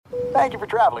Thank you for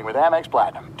traveling with Amex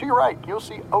Platinum. To your right, you'll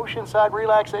see oceanside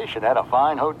relaxation at a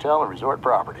fine hotel and resort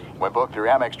property. When booked through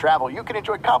Amex Travel, you can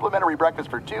enjoy complimentary breakfast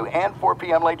for 2 and 4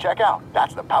 p.m. late checkout.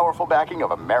 That's the powerful backing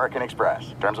of American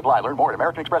Express. Terms apply. Learn more at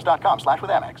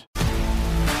americanexpress.com/withAmex.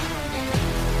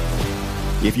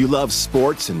 If you love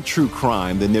sports and true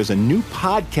crime, then there's a new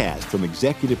podcast from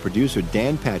executive producer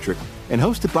Dan Patrick and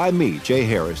hosted by me, Jay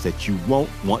Harris, that you won't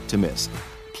want to miss.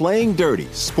 Playing Dirty: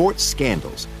 Sports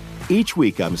Scandals. Each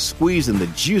week, I'm squeezing the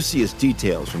juiciest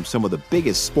details from some of the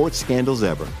biggest sports scandals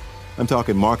ever. I'm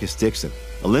talking Marcus Dixon,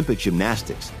 Olympic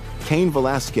gymnastics, Cain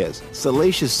Velasquez,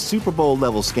 salacious Super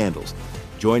Bowl-level scandals.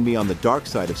 Join me on the dark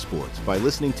side of sports by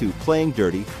listening to Playing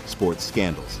Dirty: Sports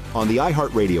Scandals on the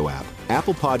iHeartRadio app,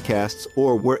 Apple Podcasts,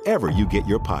 or wherever you get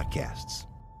your podcasts.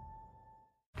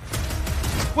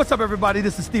 What's up, everybody?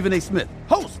 This is Stephen A. Smith,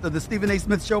 host of the Stephen A.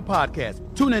 Smith Show podcast.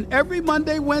 Tune in every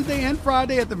Monday, Wednesday, and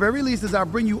Friday at the very least as I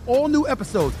bring you all new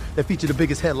episodes that feature the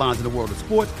biggest headlines in the world of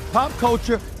sports, pop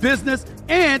culture, business,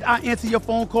 and I answer your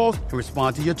phone calls and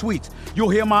respond to your tweets. You'll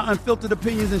hear my unfiltered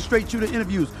opinions and straight-shooter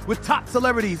interviews with top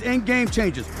celebrities and game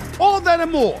changers. All that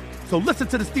and more. So listen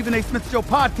to the Stephen A. Smith Show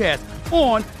podcast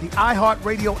on the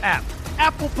iHeartRadio app,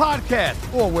 Apple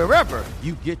Podcasts, or wherever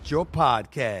you get your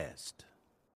podcast.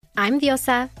 I'm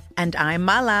Diosa. And I'm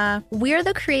Mala. We're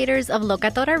the creators of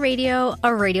Locatora Radio, a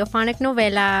radiophonic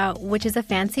novela, which is a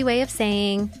fancy way of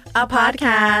saying a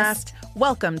podcast.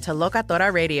 Welcome to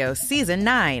Locatora Radio Season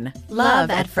 9. Love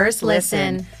at First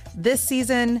Listen. This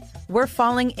season, we're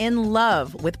falling in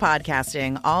love with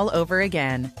podcasting all over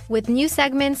again. With new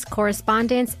segments,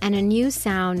 correspondence, and a new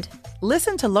sound.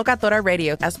 Listen to Locatora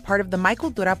Radio as part of the My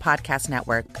Cultura Podcast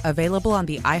Network. Available on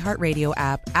the iHeartRadio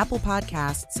app, Apple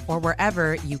Podcasts, or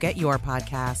wherever you get your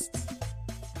podcasts.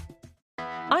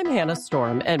 I'm Hannah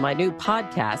Storm, and my new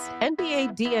podcast,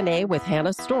 NBA DNA with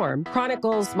Hannah Storm,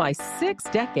 chronicles my 6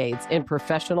 decades in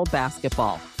professional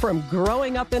basketball. From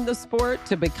growing up in the sport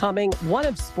to becoming one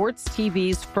of sports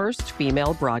TV's first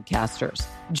female broadcasters.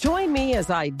 Join me as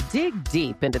I dig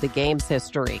deep into the game's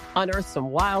history, unearth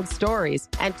some wild stories,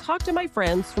 and talk to my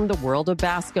friends from the world of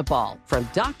basketball, from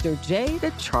Dr. J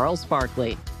to Charles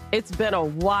Barkley. It's been a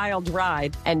wild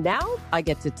ride, and now I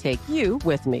get to take you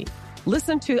with me.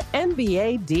 Listen to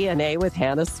NBA DNA with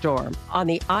Hannah Storm on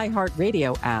the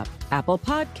iHeartRadio app, Apple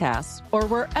Podcasts, or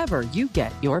wherever you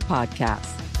get your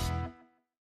podcasts.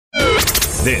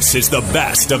 This is the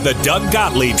best of the Doug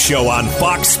Gottlieb Show on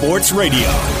Fox Sports Radio.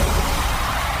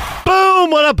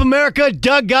 Boom! What up, America?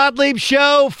 Doug Gottlieb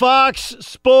Show, Fox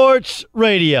Sports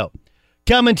Radio.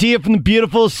 Coming to you from the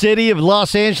beautiful city of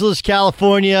Los Angeles,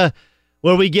 California,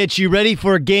 where we get you ready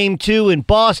for Game 2 in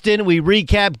Boston. We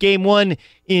recap Game 1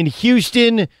 in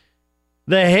Houston.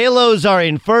 The Halos are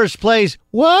in first place.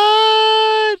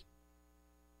 What?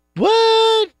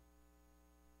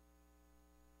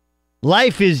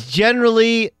 Life is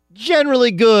generally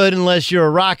good unless you're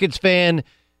a Rockets fan,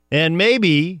 and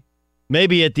maybe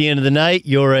at the end of the night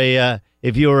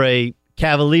if you're a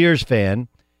Cavaliers fan.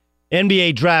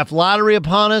 NBA Draft Lottery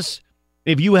upon us.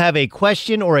 If you have a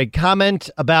question or a comment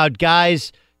about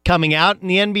guys coming out in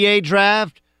the NBA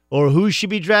draft or who should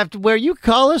be drafted where, you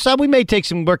call us. We may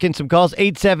work in some calls.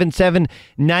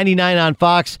 877-99 on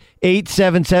Fox.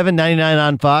 877-99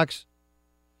 on Fox.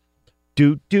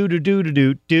 Do.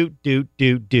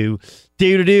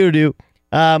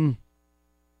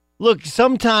 Look,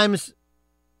 sometimes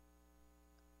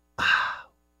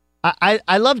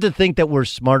I love to think that we're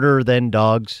smarter than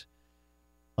dogs.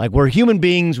 Like, we're human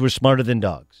beings, we're smarter than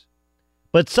dogs.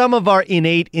 But some of our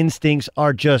innate instincts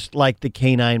are just like the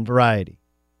canine variety,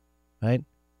 right?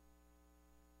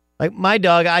 Like my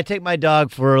dog, I take my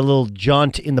dog for a little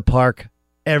jaunt in the park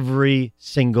every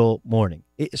single morning.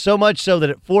 So much so that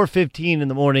at 4:15 in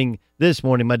the morning, this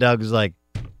morning, my dog was like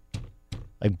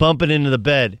bumping into the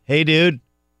bed. Hey, dude,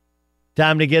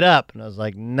 time to get up. And I was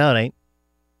like, no, it ain't.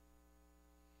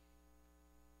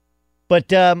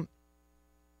 But,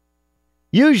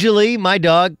 usually, my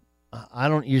dog, I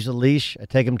don't use a leash. I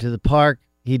take him to the park.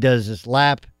 He does this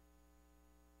lap.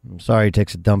 I'm sorry he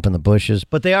takes a dump in the bushes.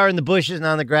 But they are in the bushes,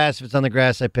 not on the grass. If it's on the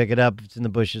grass, I pick it up. If it's in the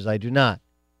bushes, I do not.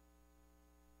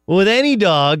 Well, with any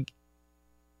dog,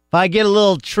 if I get a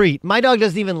little treat, my dog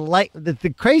doesn't even like...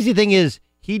 The crazy thing is,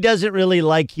 he doesn't really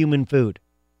like human food.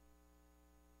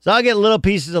 So I'll get little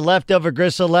pieces of leftover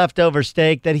gristle, leftover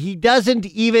steak that he doesn't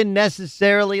even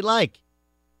necessarily like.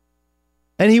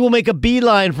 And he will make a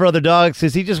beeline for other dogs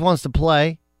because he just wants to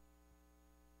play.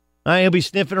 All right, he'll be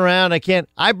sniffing around.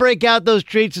 I break out those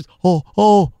treats. It's,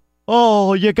 you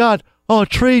got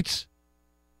treats.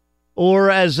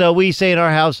 Or as we say in our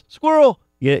house, squirrel.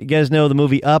 You guys know the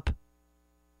movie Up?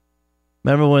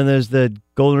 Remember when there's the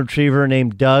golden retriever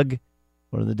named Doug,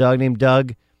 or the dog named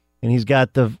Doug, and he's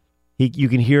got you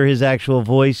can hear his actual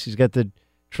voice. He's got the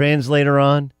translator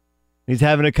on. He's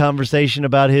having a conversation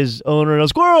about his owner and a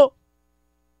squirrel.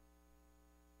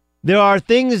 There are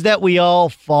things that we all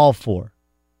fall for.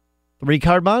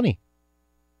 Three-card money.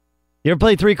 You ever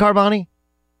play three-card money?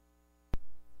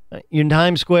 You're in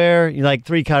Times Square. You're like,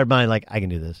 three-card money. Like, I can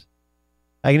do this.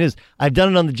 I can do this. I've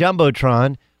done it on the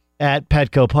Jumbotron at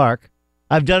Petco Park.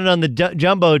 I've done it on the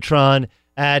Jumbotron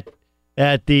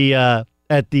at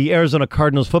the Arizona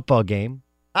Cardinals football game.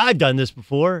 I've done this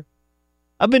before.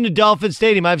 I've been to Dolphin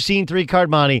Stadium. I've seen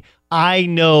three-card money. I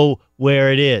know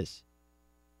where it is.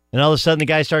 And all of a sudden, the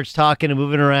guy starts talking and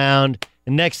moving around.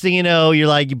 And next thing you know, you're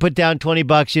like, you put down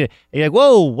 $20. You're like,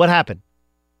 whoa, what happened?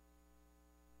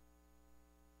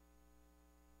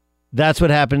 That's what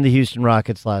happened to the Houston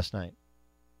Rockets last night.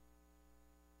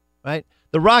 Right?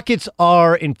 The Rockets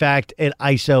are, in fact, an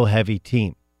ISO-heavy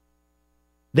team.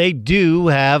 They do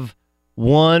have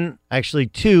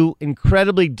two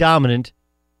incredibly dominant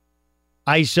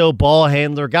ISO ball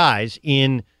handler guys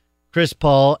in Chris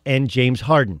Paul and James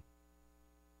Harden.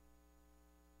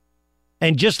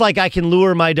 And just like I can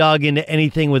lure my dog into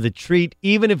anything with a treat,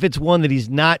 even if it's one that he's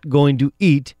not going to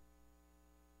eat,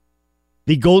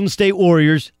 the Golden State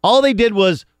Warriors, all they did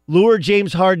was lure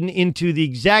James Harden into the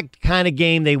exact kind of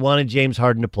game they wanted James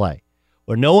Harden to play,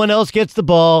 where no one else gets the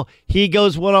ball, he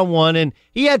goes one-on-one, and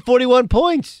he had 41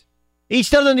 points. He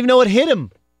still doesn't even know what hit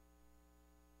him.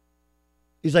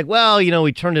 He's like, well,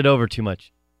 we turned it over too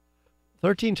much.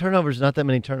 13 turnovers, not that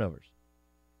many turnovers.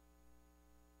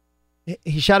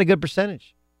 He shot a good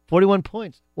percentage. 41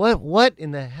 points. What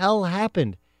in the hell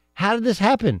happened? How did this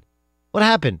happen? What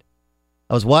happened?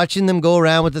 I was watching them go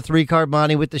around with the three-card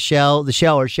money with the shell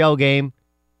game.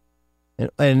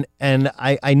 And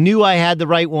I knew I had the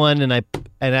right one, and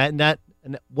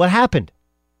what happened?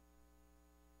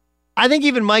 I think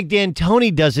even Mike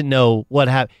D'Antoni doesn't know what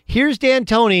happened. Here's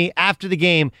D'Antoni after the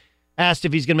game, asked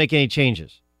if he's going to make any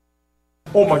changes.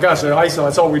 Oh my gosh, ISO,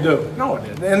 that's all we do. No,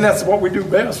 and that's what we do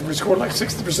best. We score like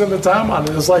 60% of the time on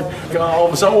it. It's like all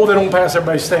of a sudden, they don't pass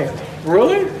everybody's stand.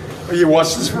 Really? You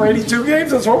watch this for 82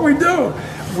 games? That's what we do.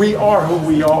 We are who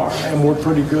we are, and we're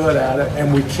pretty good at it,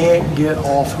 and we can't get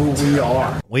off who we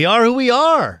are. We are who we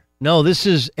are. No, this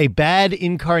is a bad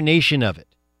incarnation of it.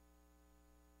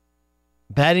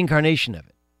 Bad incarnation of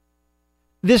it.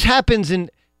 This happens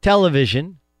in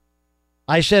television.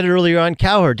 I said it earlier on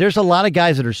Cowherd. There's a lot of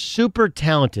guys that are super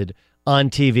talented on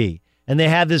TV, and they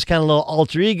have this kind of little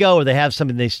alter ego, or they have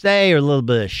something they say, or a little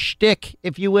bit of shtick,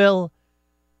 if you will.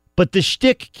 But the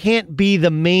shtick can't be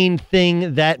the main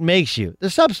thing that makes you. The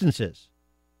substance is.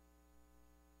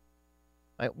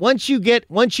 Right? Once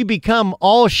you become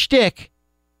all shtick,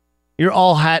 you're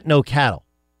all hat, no cattle.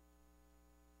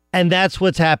 And that's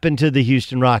what's happened to the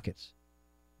Houston Rockets.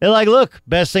 They're like, look,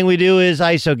 best thing we do is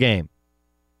ISO game.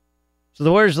 So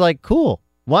the Warriors are like, cool.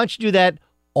 Why don't you do that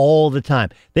all the time?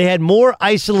 They had more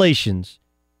isolations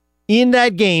in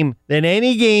that game than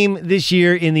any game this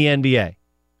year in the NBA.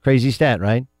 Crazy stat,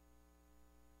 right?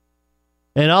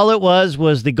 And all it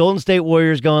was the Golden State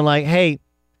Warriors going like, hey, you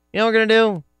know what we're going to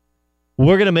do?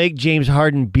 We're going to make James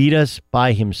Harden beat us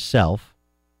by himself.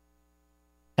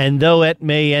 And though it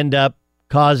may end up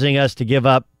causing us to give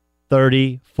up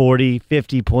 30, 40,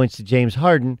 50 points to James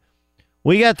Harden,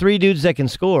 we got three dudes that can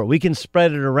score. We can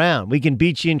spread it around. We can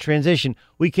beat you in transition.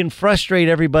 We can frustrate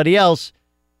everybody else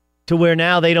to where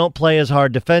now they don't play as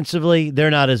hard defensively.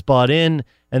 They're not as bought in,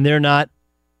 and they're not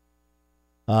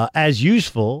as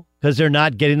useful because they're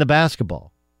not getting the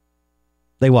basketball.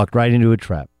 They walked right into a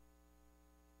trap.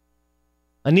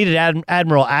 I needed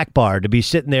Admiral Akbar to be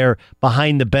sitting there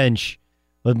behind the bench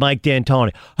with Mike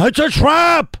D'Antoni. It's a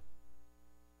trap!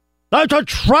 That's a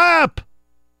trap!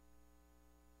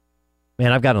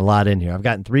 Man, I've gotten a lot in here. I've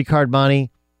gotten three-card money.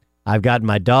 I've gotten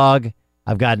my dog.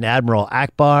 I've gotten Admiral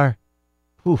Akbar.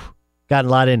 Whew, gotten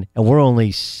a lot in, and we're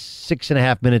only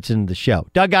 6.5 minutes into the show.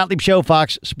 Doug Gottlieb Show,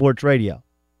 Fox Sports Radio.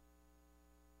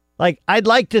 I'd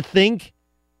like to think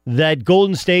that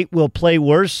Golden State will play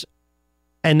worse,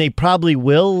 and they probably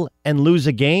will, and lose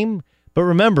a game. But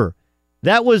remember,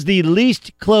 that was the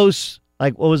least close,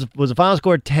 what was the final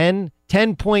score,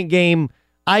 10-point game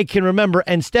I can remember,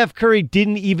 and Steph Curry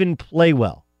didn't even play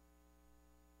well.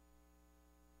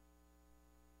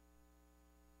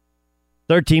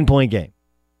 13-point game.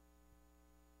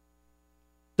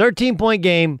 13-point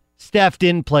game, Steph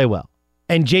didn't play well.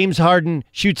 And James Harden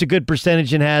shoots a good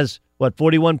percentage and has,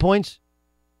 41 points?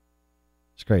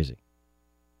 It's crazy.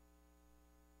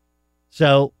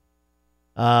 So,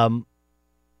 look,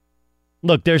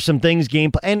 there's some things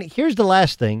and here's the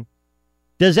last thing.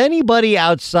 Does anybody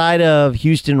outside of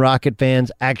Houston Rocket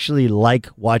fans actually like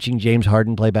watching James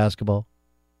Harden play basketball?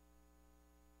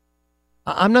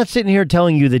 I'm not sitting here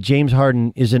telling you that James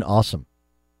Harden isn't awesome.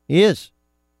 He is.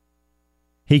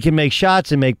 He can make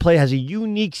shots and make play, has a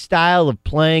unique style of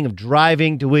playing, of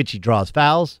driving, to which he draws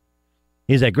fouls.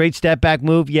 He has that great step-back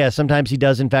move. Yeah, sometimes he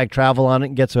does, in fact, travel on it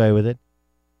and gets away with it.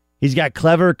 He's got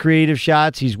clever, creative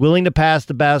shots. He's willing to pass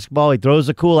the basketball. He throws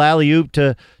a cool alley-oop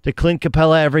to Clint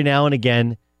Capella every now and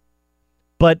again.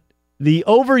 But the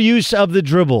overuse of the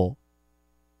dribble,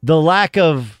 the lack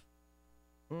of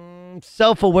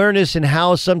self-awareness in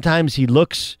how sometimes he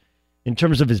looks in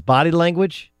terms of his body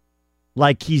language,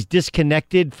 like he's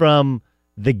disconnected from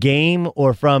the game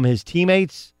or from his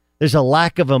teammates. There's a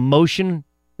lack of emotion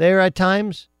there at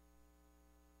times.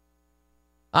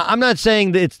 I'm not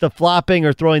saying that it's the flopping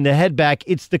or throwing the head back.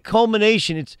 It's the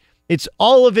culmination. It's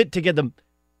all of it together.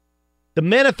 The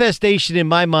manifestation in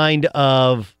my mind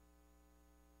of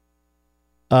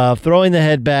throwing the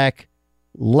head back,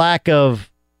 lack of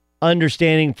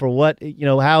understanding for what,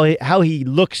 how he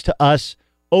looks to us,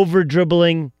 over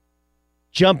dribbling,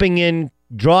 jumping in,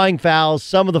 drawing fouls,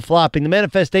 some of the flopping. The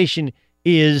manifestation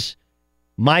is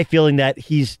my feeling that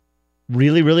he's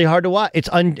really, really hard to watch.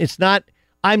 It's not.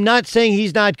 I'm not saying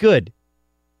he's not good.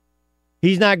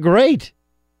 He's not great,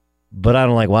 but I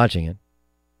don't like watching it.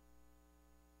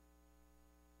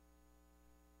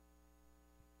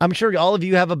 I'm sure all of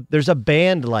you there's a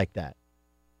band like that.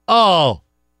 Oh,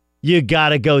 you got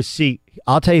to go see.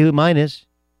 I'll tell you who mine is.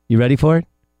 You ready for it?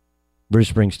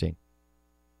 Bruce Springsteen.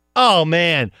 Oh,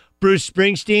 man. Bruce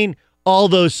Springsteen, all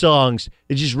those songs.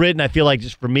 It's just written, I feel like,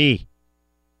 just for me.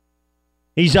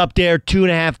 He's up there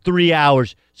 2.5, 3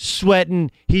 hours,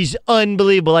 sweating. He's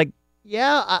unbelievable. Like,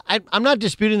 yeah, I'm not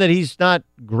disputing that he's not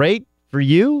great for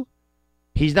you.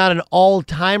 He's not an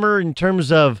all-timer in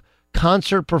terms of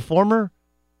concert performer.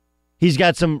 He's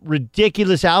got some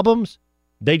ridiculous albums.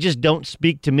 They just don't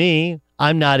speak to me.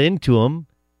 I'm not into them.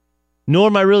 Nor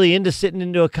am I really into sitting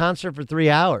into a concert for 3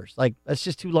 hours. Like, that's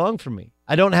just too long for me.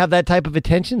 I don't have that type of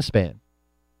attention span.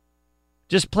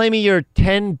 Just play me your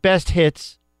 10 best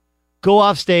hits. Go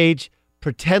off stage,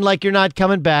 pretend like you're not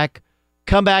coming back,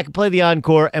 come back and play the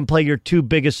encore, and play your 2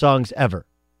 biggest songs ever.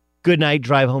 Good night,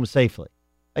 drive home safely.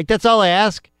 Like, that's all I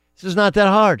ask. This is not that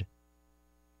hard.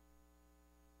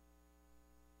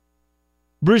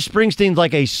 Bruce Springsteen's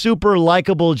like a super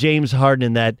likable James Harden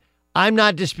in that I'm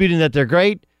not disputing that they're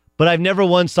great, but I've never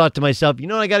once thought to myself, you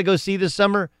know what I got to go see this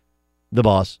summer? The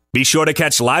Boss. Be sure to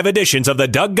catch live editions of the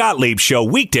Doug Gottlieb Show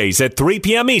weekdays at 3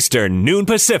 p.m. Eastern, noon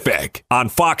Pacific, on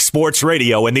Fox Sports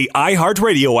Radio and the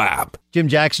iHeartRadio app. Jim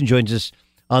Jackson joins us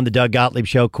on the Doug Gottlieb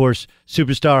Show. Of course,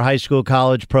 superstar, high school,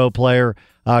 college, pro player,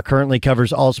 currently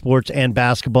covers all sports and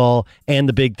basketball and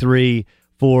the Big Three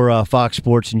for Fox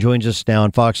Sports, and joins us now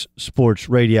on Fox Sports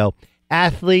Radio.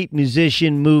 Athlete,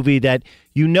 musician, movie that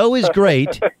you know is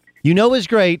great,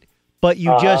 but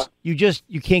you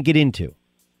can't get into.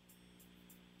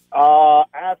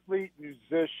 Athlete,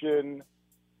 musician,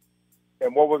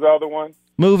 and what was the other one?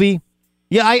 Movie.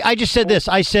 Yeah, I just said this.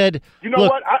 I said, you know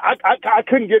what? I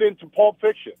couldn't get into Pulp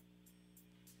Fiction.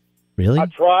 Really? I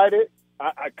tried it.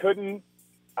 I couldn't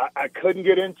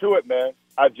get into it, man.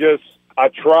 I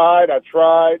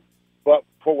tried, but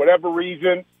for whatever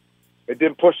reason, it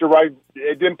didn't push the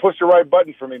right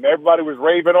button for me. Man. Everybody was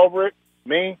raving over it.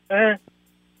 Me,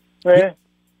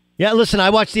 Yeah, listen, I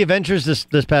watched The Avengers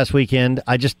this past weekend.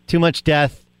 Too much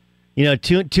death,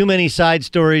 too many side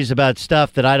stories about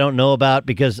stuff that I don't know about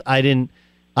because I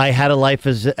had a life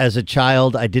as a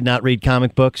child. I did not read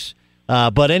comic books.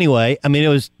 But anyway, I mean, it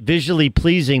was visually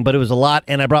pleasing, but it was a lot.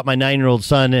 And I brought my 9-year-old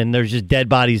son, and there's just dead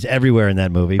bodies everywhere in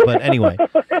that movie. But anyway,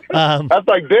 that's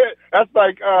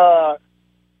like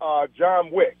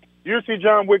John Wick. You see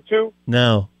John Wick 2?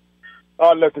 No.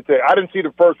 Listen, I didn't see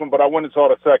the first one, but I went and saw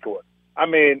the second one. I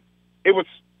mean, it was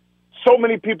so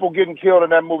many people getting killed in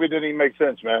that movie. It didn't even make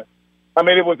sense, man. I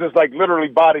mean, it was just like literally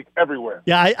bodies everywhere.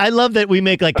 Yeah, I love that we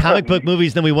make like comic book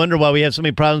movies, then we wonder why we have so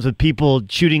many problems with people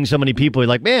shooting so many people. You're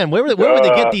like, man, where would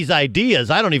they get these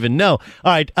ideas? I don't even know.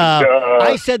 All right,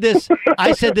 I said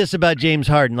this about James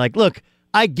Harden. Like, look,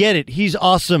 I get it. He's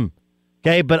awesome,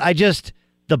 okay? But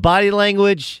the body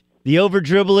language, the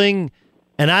over-dribbling,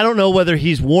 and I don't know whether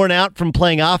he's worn out from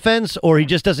playing offense or he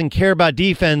just doesn't care about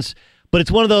defense, but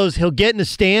it's one of those, he'll get in a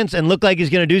stance and look like he's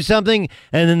going to do something,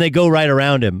 and then they go right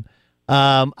around him.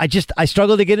 I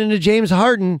struggle to get into James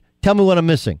Harden. Tell me what I'm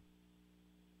missing.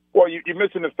 Well, you're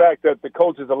missing the fact that the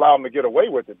coaches allow him to get away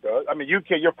with it, Doug. I mean, your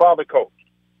father coached.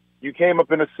 You came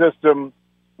up in a system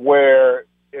where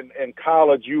in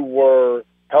college you were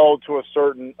held to a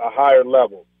higher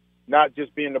level. not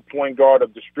just being the point guard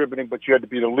of distributing, but you had to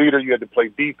be the leader. You had to play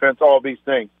defense, all these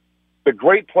things. The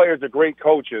great players, the great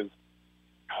coaches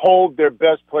hold their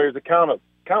best players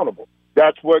accountable.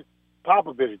 That's what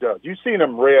Popovich does. You've seen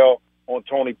him rail on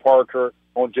Tony Parker,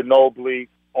 on Ginobili,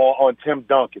 on Tim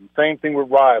Duncan. Same thing with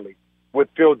Riley, with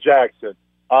Phil Jackson,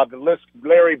 the list,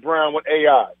 Larry Brown with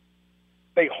AI.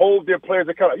 They hold their players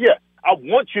accountable. Yeah, I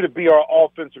want you to be our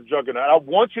offensive juggernaut. I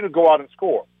want you to go out and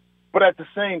score. But at the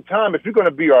same time, if you're going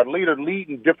to be our leader, lead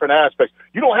in different aspects,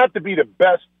 you don't have to be the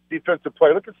best defensive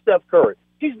player. Look at Steph Curry.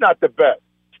 He's not the best.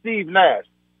 Steve Nash.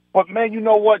 But, man, you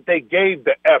know what? They gave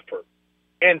the effort.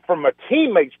 And from a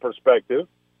teammate's perspective,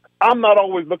 I'm not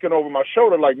always looking over my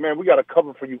shoulder like, man, we got to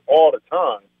cover for you all the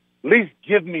time. At least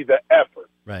give me the effort.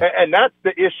 Right. And that's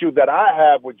the issue that I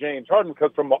have with James Harden,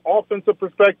 because from an offensive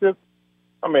perspective,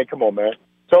 I mean, come on, man,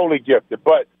 totally gifted.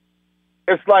 But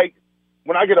it's like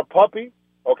when I get a puppy,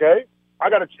 okay,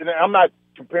 I'm not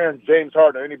comparing James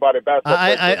Harden to anybody basketball.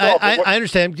 I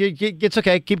understand. It's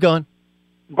okay. Keep going.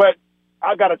 But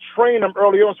I got to train them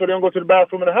early on so they don't go to the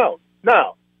bathroom in the house.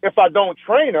 Now, if I don't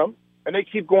train them and they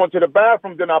keep going to the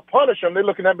bathroom, then I punish them. They're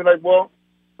looking at me like, well,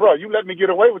 bro, you let me get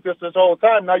away with this whole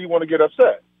time. Now you want to get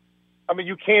upset. I mean,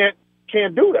 you can't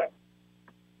do that.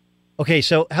 Okay,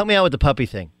 so help me out with the puppy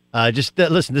thing.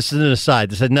 Listen, this is an aside.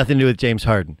 This has nothing to do with James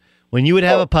Harden. When you would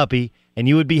have a puppy and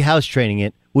you would be house training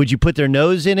it, would you put their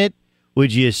nose in it?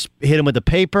 Would you hit them with the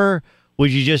paper?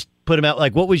 Would you just put them out?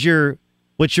 Like, what's your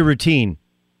routine?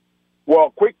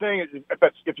 Well, quick thing,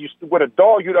 if you with a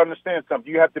dog, you'd understand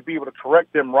something. You have to be able to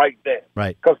correct them right then.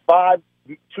 Right. Because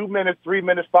 2 minutes, 3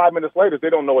 minutes, 5 minutes later, they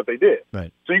don't know what they did.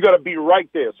 Right. So you got to be right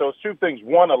there. So it's two things.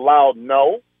 One, a loud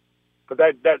no,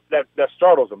 because that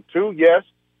startles them. Two, yes,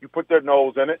 you put their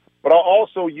nose in it. But I'll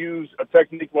also use a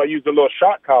technique where I use a little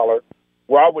shot collar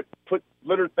where I would put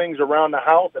little things around the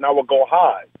house and I would go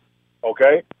hide.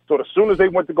 Okay? So as soon as they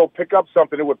went to go pick up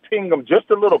something, it would ping them just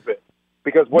a little bit.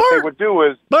 Because what they would do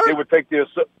is they would take they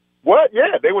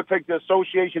would take the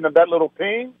association of that little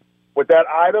ping with that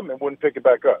item and wouldn't pick it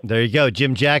back up. There you go,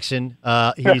 Jim Jackson.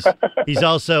 He's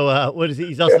also what is he?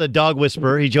 He's also the dog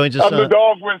whisperer. He joins us. The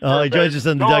dog whisperer. He joins us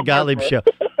on the Doug Gottlieb show.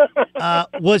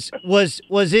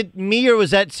 Was it me, or was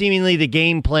that seemingly the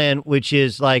game plan? Which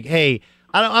is like, hey,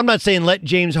 I'm not saying let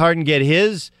James Harden get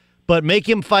his, but make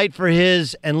him fight for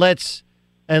his, and let's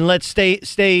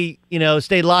stay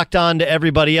locked on to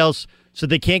everybody else. So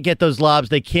they can't get those lobs.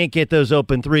 They can't get those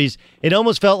open threes. It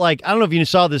almost felt like, I don't know if you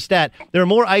saw the stat, there are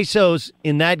more ISOs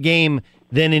in that game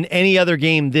than in any other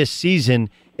game this season.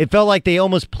 It felt like they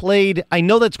almost played, I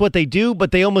know that's what they do,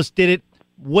 but they almost did it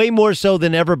way more so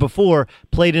than ever before,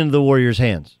 played into the Warriors'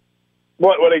 hands.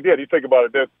 Well, they did. You think about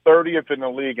it, they're 30th in the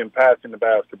league in passing the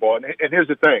basketball. And here's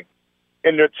the thing.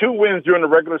 In their 2 wins during the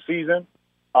regular season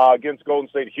against Golden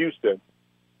State Houston,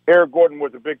 Eric Gordon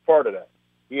was a big part of that.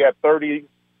 He had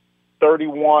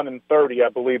 31 and 30, I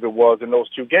believe it was, in those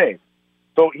 2 games.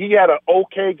 So he had an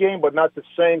okay game, but not the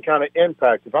same kind of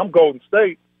impact. If I'm Golden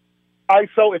State,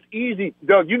 ISO, it's easy.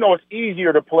 Doug, you know it's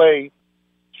easier to play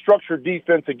structured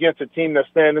defense against a team that's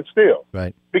standing still.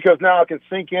 Right. Because now I can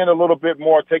sink in a little bit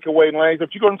more, take away lanes.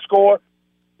 If you're going to score,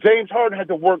 James Harden had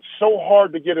to work so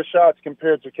hard to get his shots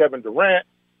compared to Kevin Durant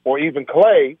or even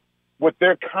Clay. With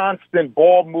their constant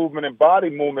ball movement and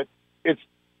body movement, it's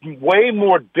way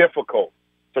more difficult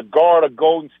to guard a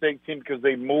Golden State team because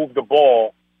they move the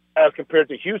ball as compared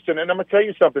to Houston. And I'm going to tell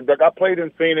you something, Doug. I played in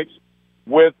Phoenix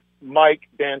with Mike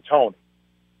D'Antoni.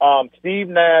 Steve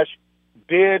Nash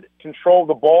did control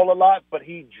the ball a lot, but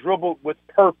he dribbled with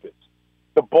purpose.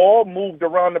 The ball moved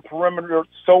around the perimeter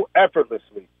so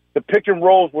effortlessly. The pick and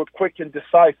rolls were quick and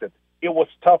decisive. It was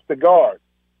tough to guard.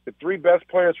 The 3 best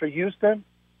players for Houston,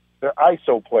 they're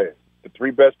ISO players. The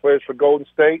 3 best players for Golden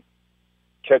State,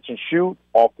 catch and shoot,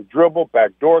 off the dribble,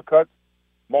 backdoor cuts,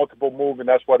 multiple move, and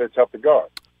that's why they're tough to guard.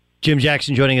 Jim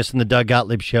Jackson joining us on the Doug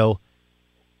Gottlieb show.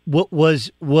 What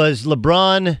was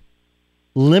LeBron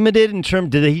limited in terms?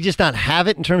 Did he just not have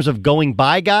it in terms of going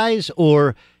by guys,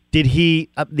 or did he?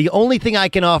 The only thing I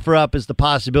can offer up is the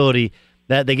possibility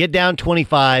that they get down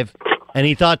 25, and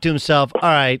he thought to himself, "All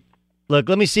right, look,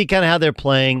 let me see kind of how they're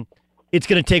playing. It's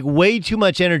going to take way too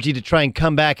much energy to try and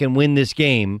come back and win this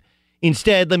game.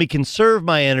 Instead, let me conserve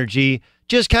my energy,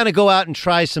 just kind of go out and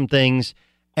try some things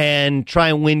and try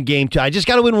and win game 2. I just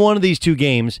got to win one of these 2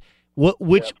 games."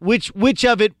 Which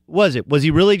of it was it? Was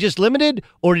he really just limited,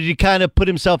 or did he kind of put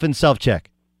himself in self-check?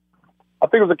 I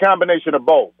think it was a combination of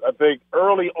both. I think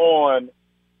early on,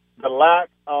 the lack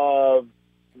of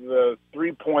the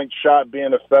three-point shot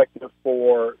being effective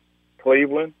for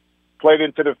Cleveland played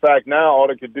into the fact now all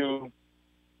they could do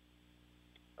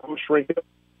was shrink it.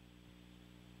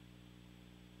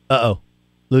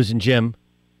 Losing Jim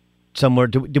somewhere.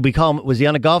 Did we call him? Was he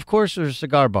on a golf course or a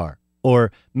cigar bar?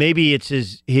 Or maybe it's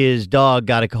his dog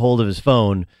got a hold of his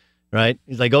phone, right?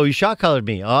 He's like, "Oh, you shot collared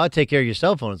me. Oh, I'll take care of your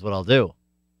cell phone is what I'll do."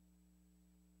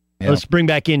 Yeah. Let's bring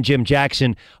back in Jim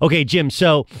Jackson. Okay, Jim.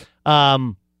 So,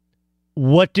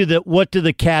 what do the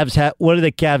Cavs have? What do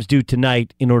the Cavs do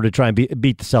tonight in order to try and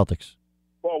beat the Celtics?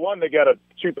 Well, one, they got to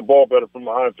shoot the ball better from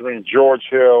behind the ring. George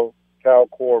Hill, Kyle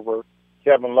Korver,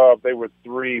 Kevin Love, they were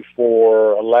 3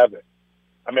 for 11.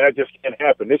 I mean, that just can't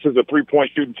happen. This is a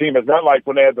three-point shooting team. It's not like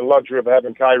when they had the luxury of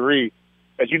having Kyrie,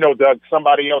 as you know, Doug,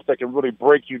 somebody else that can really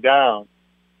break you down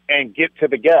and get to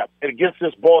the gap. And against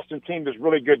this Boston team, that's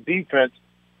really good defense,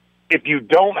 if you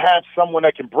don't have someone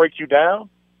that can break you down,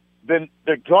 then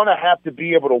they're going to have to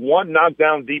be able to, one, knock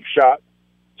down deep shots,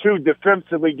 two,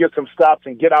 defensively get some stops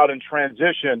and get out in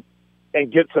transition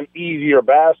and get some easier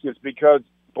baskets because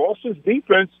Boston's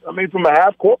defense, I mean, from a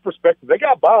half-court perspective, they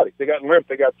got bodies, they got length,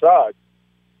 they got size.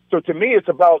 So to me, it's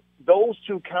about those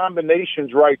two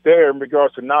combinations right there in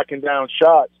regards to knocking down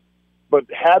shots. But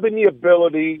having the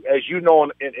ability, as you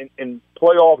know, in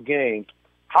playoff games,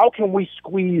 how can we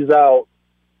squeeze out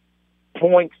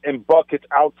points and buckets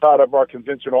outside of our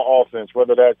conventional offense,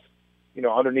 whether that's,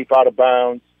 underneath out of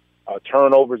bounds,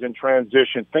 turnovers in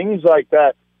transition, things like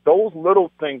that. Those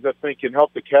little things, I think, can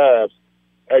help the Cavs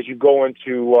as you go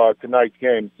into tonight's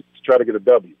game to try to get a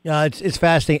W. Yeah, it's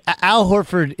fascinating. Al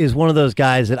Horford is one of those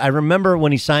guys that I remember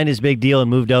when he signed his big deal and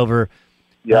moved over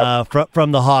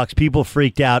from the Hawks. People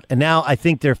freaked out, and now I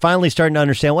think they're finally starting to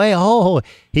understand,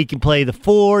 he can play the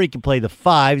 4, he can play the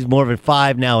 5. He's more of a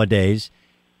 5 nowadays.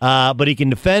 But he can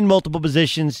defend multiple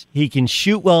positions. He can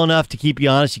shoot well enough to keep you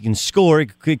honest. He can score.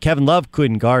 Kevin Love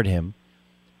couldn't guard him.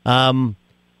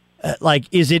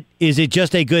 Is it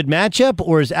just a good matchup,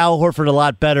 or is Al Horford a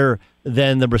lot better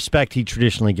than the respect he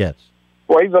traditionally gets?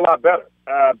 Well, he's a lot better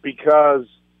because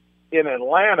in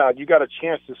Atlanta, you got a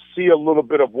chance to see a little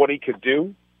bit of what he could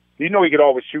do. He could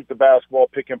always shoot the basketball,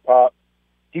 pick and pop.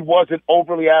 He wasn't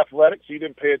overly athletic, so you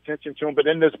didn't pay attention to him. But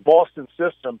in this Boston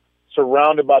system,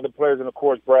 surrounded by the players and, of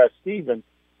course, Brad Stevens,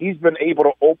 he's been able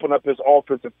to open up his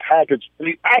offensive package. And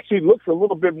he actually looks a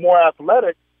little bit more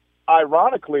athletic,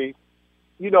 ironically,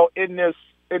 in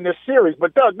this series.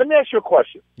 But, Doug, let me ask you a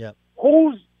question. Yeah.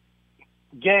 Whose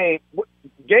game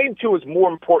 2 is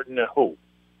more important than who?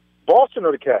 Boston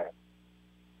or the Cavs?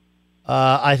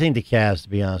 I think the Cavs, to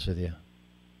be honest with you.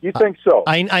 You think so?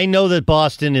 I know that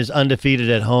Boston is undefeated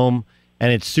at home,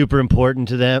 and it's super important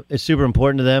to them.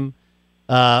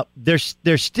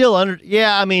 They're still under.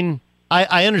 Yeah, I mean,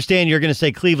 I understand you're going to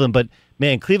say Cleveland, but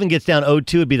man, Cleveland gets down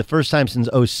 0-2. It'd be the first time since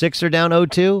 2006 they're down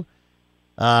 0-2.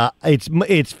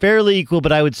 It's fairly equal,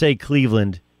 but I would say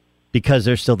Cleveland because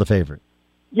they're still the favorite.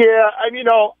 Yeah,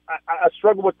 I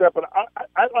struggle with that, but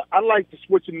I like to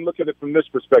switch and look at it from this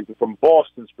perspective, from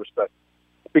Boston's perspective,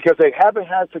 because they haven't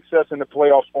had success in the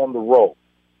playoffs on the road.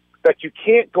 That you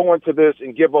can't go into this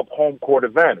and give up home court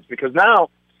advantage, because now,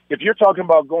 if you're talking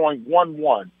about going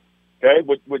 1-1, okay,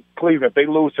 with Cleveland, if they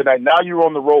lose tonight, now you're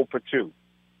on the road for 2.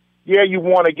 Yeah, you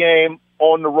won a game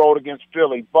on the road against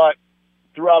Philly, but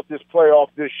throughout this playoff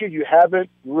this year, you haven't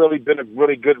really been a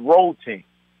really good road team.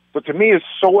 But to me, it's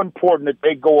so important that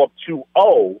they go up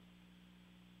 2-0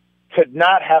 to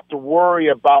not have to worry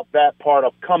about that part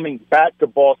of coming back to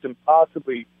Boston,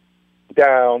 possibly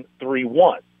down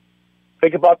 3-1.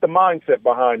 Think about the mindset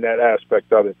behind that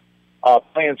aspect of it.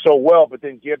 Playing so well, but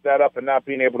then give that up and not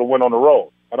being able to win on the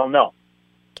road. I don't know.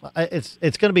 It's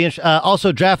going to be interesting.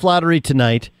 Also, draft lottery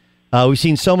tonight. We've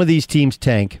seen some of these teams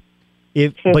tank.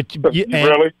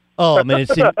 Really? Oh, man,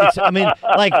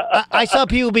 I saw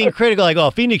people being critical,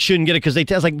 like, Phoenix shouldn't get it because they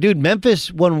test. Like, dude,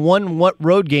 Memphis won one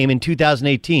road game in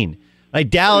 2018. Like,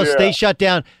 Dallas, they shut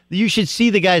down. You should see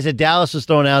the guys that Dallas was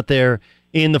throwing out there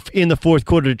in the fourth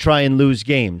quarter to try and lose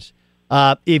games.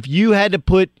 If you had to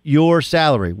put your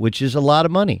salary, which is a lot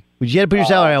of money, you had to put your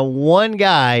salary on one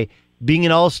guy being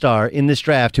an all-star in this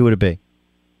draft, who would it be?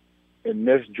 In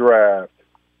this draft,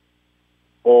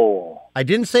 I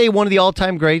didn't say one of the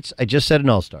all-time greats. I just said an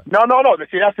all-star. No.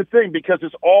 See, that's the thing, because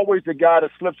it's always the guy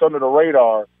that slips under the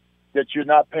radar that you're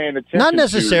not paying attention to. Not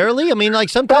necessarily. I mean,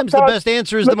 sometimes the best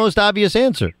answer is the most obvious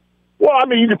answer. Well, I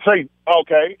mean, you could say,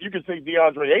 you could say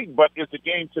DeAndre Ayton, but is the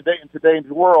game today in today's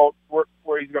world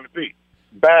where he's going to be?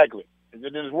 Bagley. Is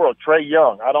it in his world? Trae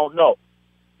Young? I don't know.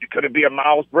 Could it be a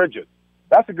Miles Bridges?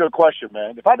 That's a good question,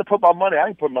 man. If I had to put my money, I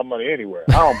ain't putting my money anywhere.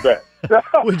 I don't bet.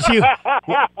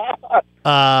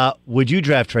 Would you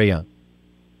draft Trae Young?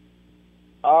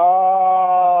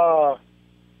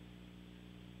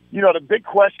 The big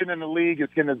question in the league is,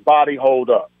 can his body hold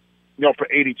up, for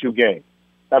 82 games?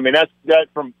 I mean, that's that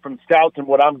from scouts and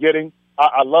what I'm getting.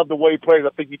 I love the way he plays. I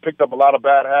think he picked up a lot of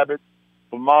bad habits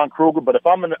from Mon Kruger. But if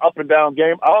I'm in an up and down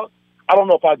game, I don't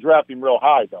know if I draft him real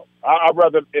high though. I'd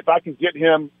rather if I can get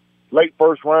him late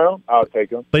first round, I'll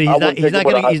take him. But he's not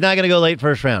going to go late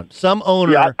first round. Some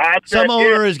owner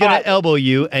is going to elbow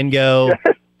you and go,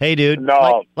 "Hey, dude,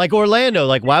 no." Like Orlando.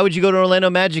 Like, why would you go to an Orlando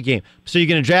Magic game? So you're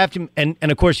going to draft him, and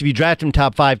of course, if you draft him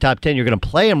top 5, top 10, you're going to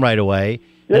play him right away.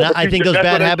 Yeah, and I think those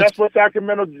bad habits. That's what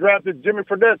Sacramento drafted Jimmy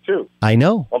Fredette too. I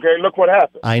know. Okay, look what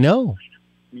happened. I know.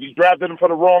 You drafted him for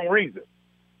the wrong reason.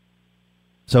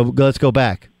 So let's go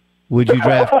back. Would you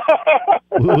draft?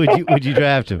 would you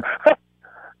draft him?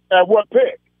 At what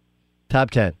pick?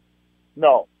 Top 10.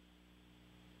 No.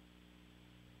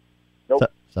 Nope.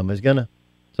 Somebody's gonna.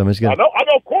 I know.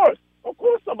 Of course.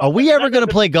 Are we ever going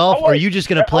to play golf, or are you just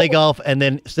going to play golf and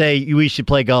then say we should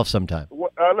play golf sometime?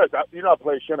 Listen, I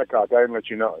play Shinnecock. I didn't let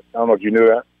you know it. I don't know if you knew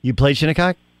that. You played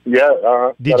Shinnecock? Yeah.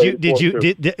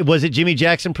 Was it Jimmy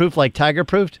Jackson proof, like Tiger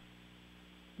proofed?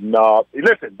 No.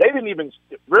 Listen, they didn't even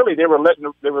really. They were letting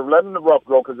the rough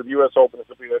go because of U.S. Open. This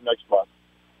will be their next spot.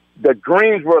 The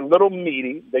greens were a little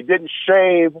meaty. They didn't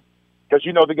shave because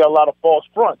they got a lot of false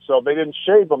fronts, so they didn't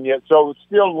shave them yet. So it's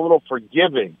still a little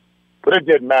forgiving. But it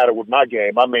didn't matter with my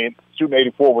game. I mean, shooting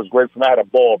 84 was great for me. I had a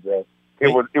ball, bro. It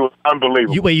was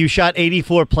unbelievable. You shot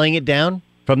 84 playing it down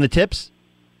from the tips?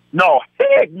 No,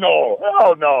 heck no.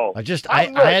 Hell no.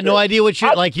 I had no idea what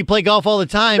you play golf all the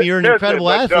time. You're an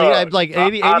incredible athlete. I'm like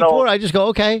 84. I just go,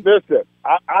 okay. Listen,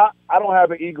 I don't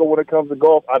have an ego when it comes to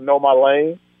golf. I know my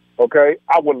lane. Okay?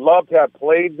 I would love to have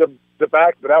played the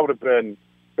back, but that'd have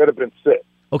been sick.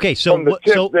 Okay, so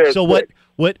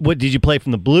what did you play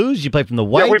from the blues? Did you play from the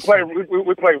whites? Yeah,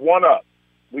 we played one up.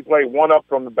 We played one up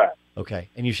from the back. Okay,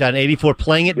 and you shot an 84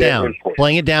 playing it down.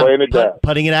 Putting it out?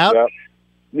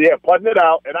 Yeah, putting it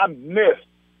out, and I missed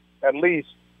at least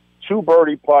 2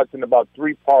 birdie putts and about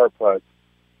 3 par putts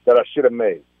that I should have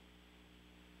made.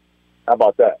 How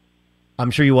about that? I'm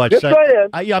sure you watched Sunday.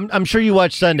 I'm sure you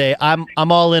watched Sunday. I'm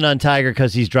all in on Tiger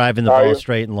because he's driving the ball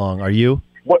straight and long. Are you?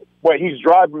 He's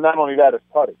driving. Not only that, it's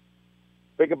putting.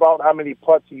 Think about how many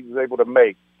putts he was able to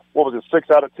make. What was it? 6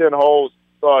 out of 10 holes.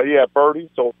 He had birdie.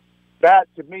 So that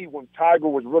to me, when Tiger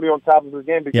was really on top of his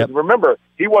game, because remember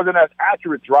he wasn't as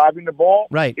accurate driving the ball.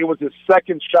 Right. It was his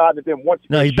second shot, and then once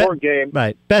he short game.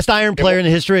 Right. Best iron player in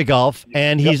the history of golf,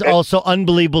 and he's also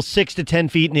unbelievable. 6 to 10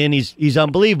 feet and in, he's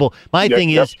unbelievable. My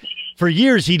thing is, for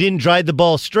years he didn't drive the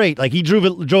ball straight. Like he drove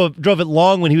it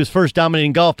long when he was first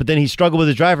dominating golf, but then he struggled with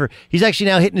his driver. He's actually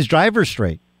now hitting his driver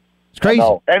straight. It's crazy.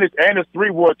 And his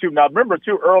 3-wood too. Now remember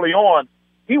too, early on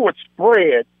he would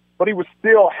spread, but he was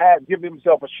still giving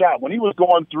himself a shot. When he was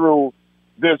going through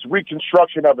this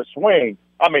reconstruction of his swing,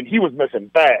 I mean, he was missing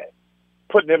bad,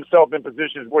 putting himself in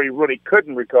positions where he really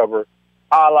couldn't recover,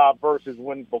 a la versus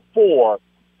when before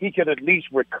he could at least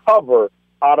recover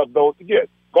out of those. Again,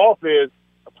 golf is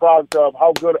a product of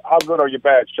how good are your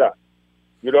bad shots.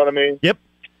 You know what I mean? Yep.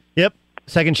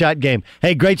 Second shot game.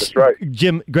 Hey, That's right.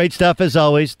 Jim, great stuff as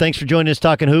always. Thanks for joining us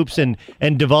talking hoops and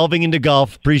devolving into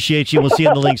golf. Appreciate you. We'll see you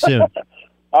on the link soon.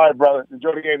 All right, brother.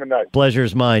 Enjoy the game tonight. Pleasure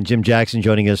is mine. Jim Jackson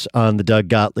joining us on the Doug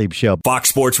Gottlieb Show. Fox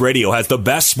Sports Radio has the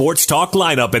best sports talk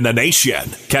lineup in the nation.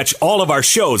 Catch all of our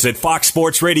shows at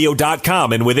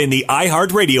foxsportsradio.com and within the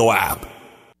iHeartRadio app.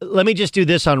 Let me just do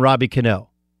this on Robbie Cano.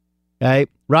 Okay?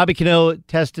 Robbie Cano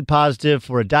tested positive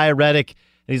for a diuretic,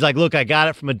 and he's like, look, I got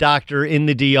it from a doctor in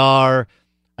the DR.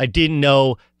 I didn't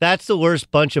know. That's the worst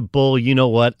bunch of bull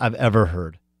you-know-what I've ever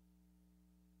heard.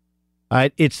 All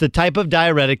right, it's the type of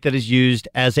diuretic that is used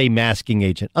as a masking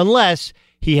agent, unless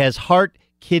he has heart,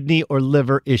 kidney, or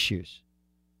liver issues.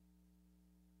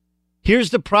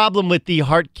 Here's the problem with the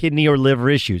heart, kidney, or liver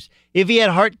issues. If he had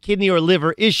heart, kidney, or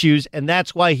liver issues, and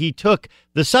that's why he took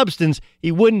the substance,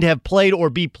 he wouldn't have played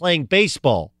or be playing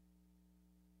baseball.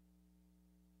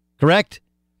 Correct?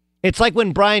 It's like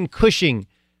when Brian Cushing,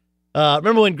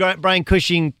 remember when Brian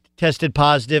Cushing tested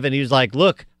positive and he was like,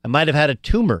 look, I might have had a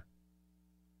tumor.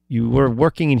 You were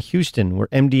working in Houston where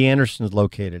MD Anderson is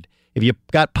located. If you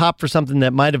got popped for something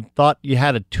that might have thought you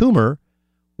had a tumor,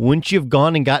 wouldn't you have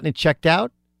gone and gotten it checked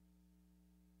out?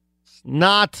 It's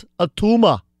not a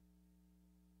tumor.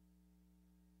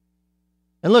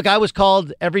 And look, I was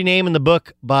called every name in the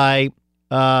book by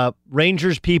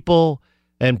Rangers people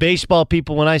and baseball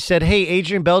people when I said, hey,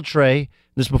 Adrian Beltre,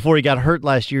 this before he got hurt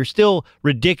last year, still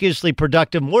ridiculously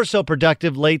productive, more so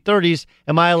productive, late 30s.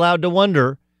 Am I allowed to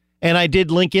wonder? And I did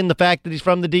link in the fact that he's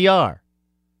from the DR.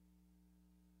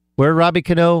 Where did Robbie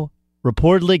Cano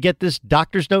reportedly get this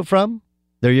doctor's note from?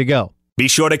 There you go. Be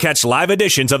sure to catch live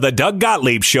editions of the Doug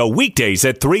Gottlieb Show weekdays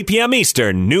at 3 p.m.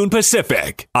 Eastern, noon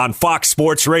Pacific, on Fox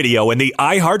Sports Radio and the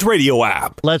iHeartRadio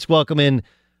app. Let's welcome in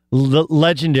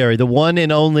legendary, the one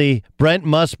and only Brent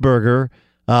Musburger.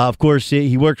 Of course,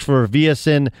 he works for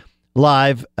VSN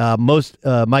Live.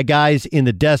 My Guys in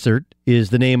the Desert is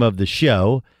the name of the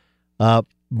show.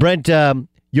 Brent,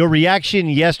 your reaction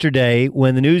yesterday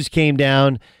when the news came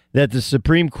down that the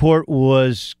Supreme Court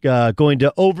was going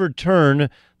to overturn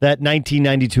that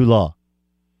 1992 law.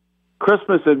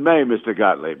 Christmas in May, Mr.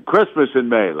 Gottlieb. Christmas in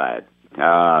May, lad.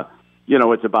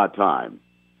 It's about time.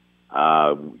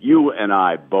 You and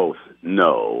I both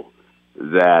know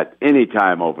that any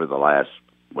time over the last,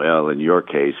 well, in your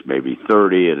case, maybe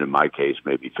 30, and in my case,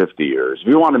 maybe 50 years, if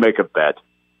you want to make a bet,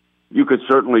 you could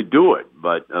certainly do it,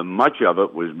 but much of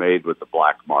it was made with the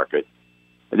black market.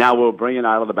 And now we'll bring it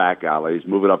out of the back alleys,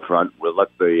 move it up front. We'll let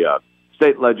the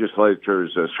state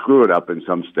legislatures screw it up in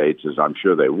some states, as I'm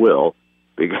sure they will,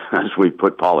 because we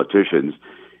put politicians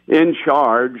in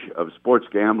charge of sports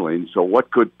gambling. So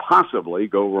what could possibly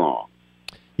go wrong?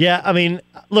 Yeah, I mean,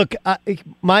 look,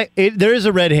 there is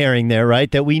a red herring there,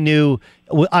 right? That we knew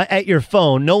at your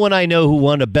phone. No one I know who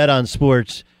wanted to bet on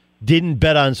sports didn't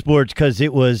bet on sports because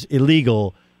it was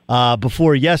illegal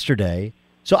before yesterday.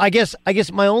 So I guess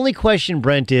my only question,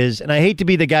 Brent, is, and I hate to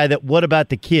be the guy that what about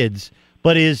the kids,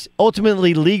 but is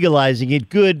ultimately legalizing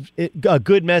it a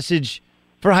good message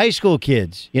for high school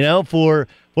kids, for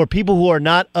people who are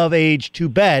not of age to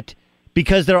bet,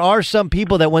 because there are some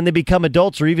people that when they become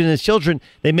adults or even as children,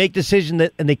 they make decisions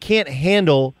and they can't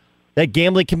handle that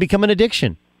gambling can become an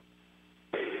addiction.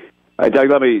 Doug,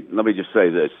 let me just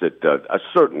say this, that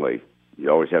certainly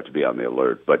you always have to be on the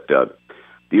alert, but the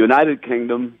United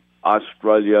Kingdom,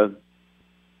 Australia,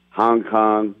 Hong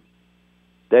Kong,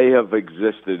 they have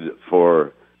existed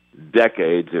for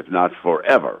decades, if not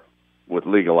forever, with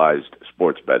legalized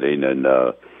sports betting, and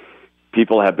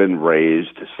people have been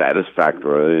raised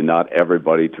satisfactorily. Not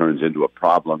everybody turns into a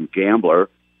problem gambler,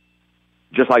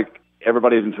 just like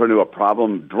everybody doesn't turn into a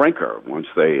problem drinker once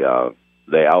they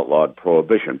outlawed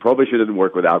prohibition. Prohibition didn't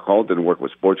work with alcohol, didn't work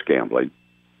with sports gambling,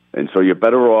 and so you're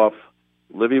better off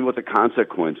living with the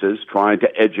consequences, trying to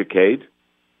educate,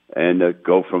 and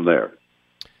go from there.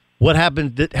 What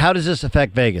happened? How does this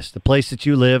affect Vegas, the place that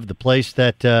you live, the place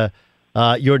that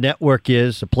your network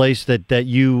is, a place that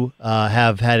you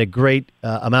have had a great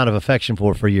amount of affection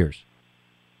for years?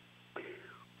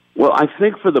 Well, I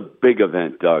think for the big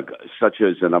event, Doug, such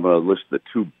as, and I'm going to list the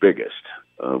two biggest,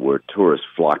 where tourists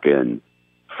flock in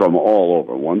from all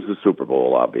over. One's the Super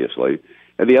Bowl, obviously,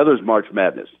 and the other is March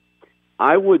Madness.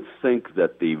 I would think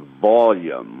that the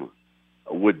volume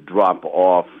would drop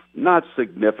off, not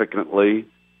significantly,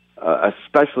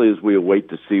 especially as we await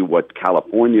to see what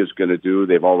California is going to do.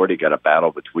 They've already got a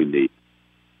battle between the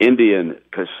Indian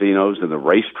casinos and the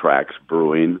racetracks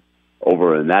brewing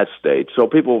over in that state. So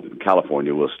people in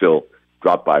California will still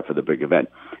drop by for the big event.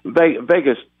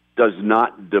 Vegas does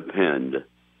not depend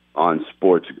on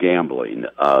sports gambling.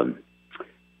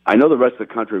 I know the rest of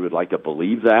the country would like to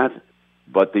believe that,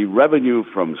 but the revenue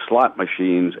from slot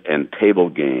machines and table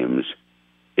games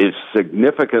is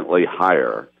significantly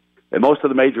higher. And most of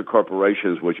the major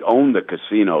corporations which own the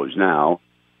casinos now,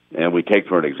 and we take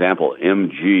for an example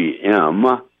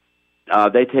MGM,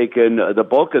 they take in the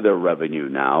bulk of their revenue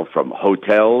now from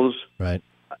hotels, right,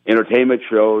 entertainment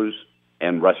shows,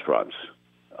 and restaurants.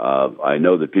 I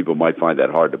know that people might find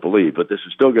that hard to believe, but this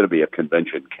is still going to be a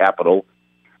convention capital.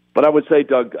 But I would say,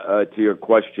 Doug, to your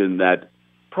question, that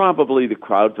probably the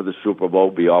crowd for the Super Bowl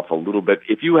will be off a little bit.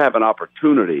 If you have an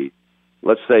opportunity,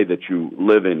 let's say that you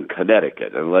live in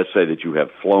Connecticut, and let's say that you have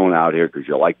flown out here because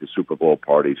you like the Super Bowl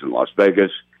parties in Las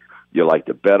Vegas, you like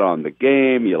to bet on the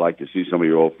game, you like to see some of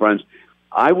your old friends,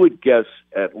 I would guess,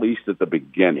 at least at the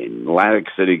beginning, Atlantic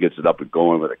City gets it up and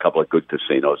going with a couple of good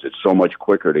casinos. It's so much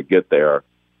quicker to get there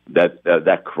that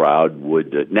that crowd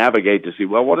would navigate to see,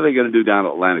 well, what are they going to do down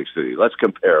at Atlantic City? Let's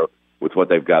compare with what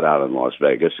they've got out in Las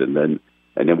Vegas, and then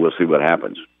we'll see what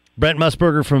happens. Brent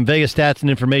Musburger from Vegas Stats and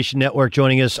Information Network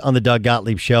joining us on the Doug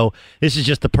Gottlieb Show. This is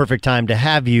just the perfect time to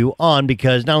have you on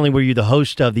because not only were you the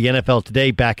host of the NFL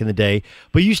Today back in the day,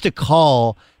 but you used to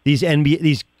call these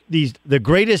NBA, the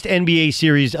greatest NBA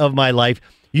series of my life.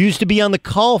 You used to be on the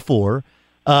call for.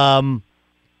 All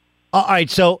right,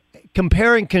 so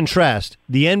compare and contrast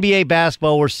the NBA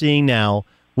basketball we're seeing now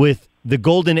with the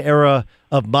golden era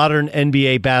of modern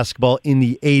NBA basketball in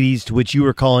the 80s, to which you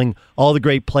were calling all the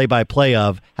great play-by-play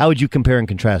of. How would you compare and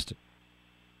contrast it?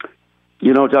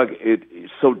 You know, Doug,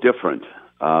 it's so different.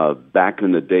 Back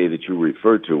in the day that you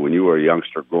referred to, when you were a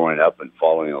youngster growing up and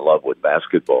falling in love with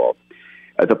basketball,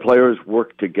 the players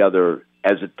worked together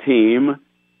as a team,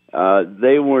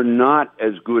 they were not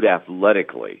as good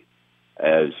athletically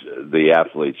as the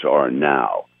athletes are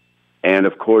now. And,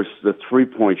 of course, the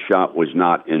three-point shot was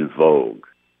not in vogue.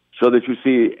 So that you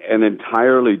see an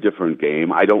entirely different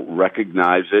game. I don't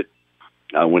recognize it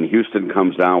when Houston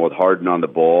comes down with Harden on the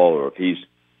ball, or if he's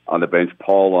on the bench,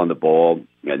 Paul on the ball,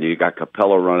 and you got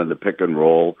Capella running the pick and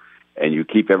roll, and you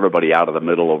keep everybody out of the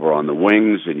middle over on the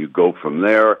wings, and you go from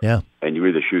there, and you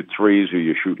either shoot threes or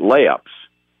you shoot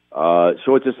layups.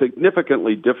 So it's a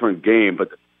significantly different game, but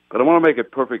I want to make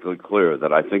it perfectly clear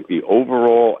that I think the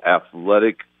overall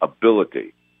athletic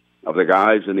ability of the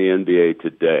guys in the NBA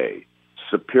today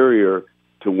superior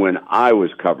to when I was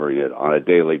covering it on a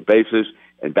daily basis.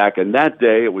 And back in that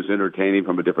day, it was entertaining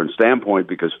from a different standpoint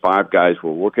because five guys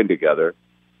were working together,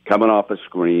 coming off of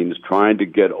screens, trying to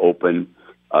get open.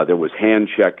 There was hand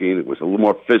checking. It was a little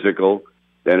more physical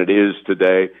than it is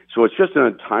today. So it's just an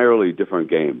entirely different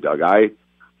game, Doug.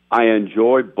 I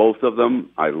enjoy both of them.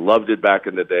 I loved it back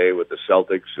in the day with the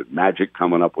Celtics and Magic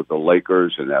coming up with the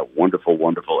Lakers and that wonderful,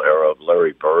 wonderful era of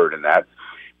Larry Bird and that.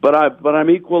 But I'm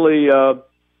equally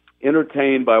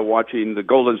entertained by watching the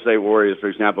Golden State Warriors, for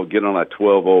example, get on a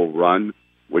 12-0 run,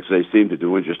 which they seem to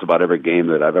do in just about every game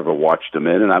that I've ever watched them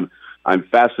in. And I'm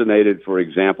fascinated, for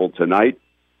example, tonight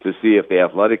to see if the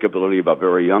athletic ability of a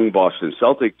very young Boston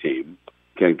Celtic team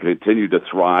can continue to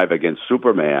thrive against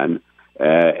Superman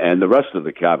and the rest of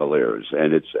the Cavaliers.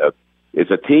 And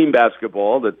it's a team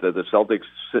basketball that the Celtics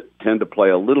tend to play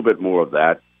a little bit more of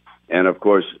that. And, of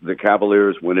course, the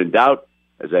Cavaliers, when in doubt,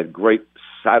 as that great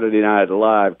Saturday Night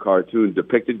Live cartoon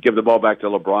depicted, give the ball back to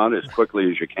LeBron as quickly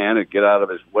as you can and get out of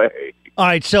his way. All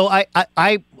right, so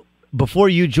I before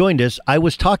you joined us, I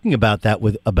was talking about that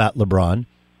about LeBron,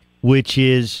 which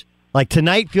is like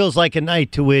tonight feels like a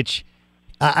night to which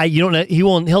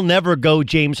he'll never go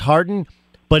James Harden,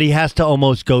 but he has to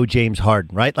almost go James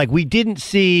Harden, right? Like we didn't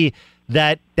see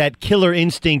that killer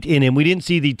instinct in him. We didn't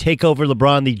see the takeover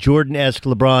LeBron, the Jordan-esque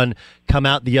LeBron come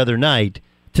out the other night.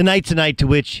 Tonight's a night to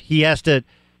which he has to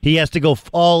go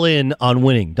all in on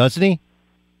winning, doesn't he?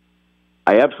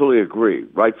 I absolutely agree.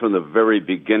 Right from the very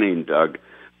beginning, Doug,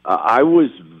 I was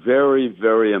very,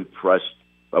 very impressed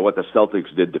by what the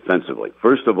Celtics did defensively.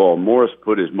 First of all, Morris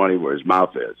put his money where his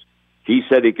mouth is. He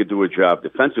said he could do a job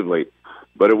defensively,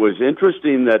 but it was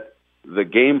interesting that the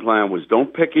game plan was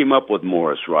don't pick him up with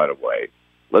Morris right away.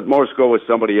 Let Morris go with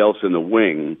somebody else in the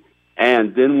wing.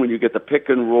 And then when you get the pick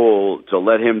and roll to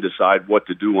let him decide what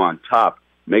to do on top,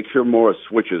 make sure Morris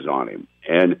switches on him.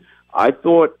 And I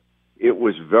thought it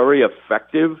was very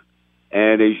effective.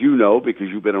 And as you know, because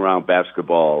you've been around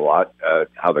basketball a lot,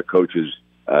 how the coaches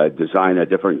design a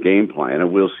different game plan,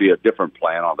 and we'll see a different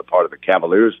plan on the part of the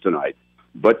Cavaliers tonight.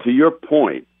 But to your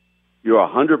point, you're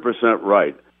 100%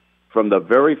 right. From the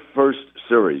very first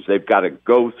series, they've got to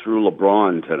go through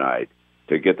LeBron tonight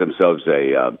to get themselves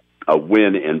a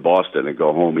win in Boston and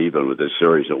go home even with this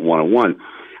series at 1-1.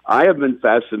 I have been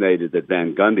fascinated that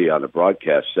Van Gundy on the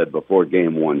broadcast said before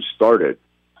Game 1 started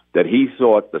that he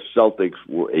thought the Celtics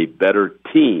were a better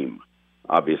team.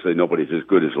 Obviously, nobody's as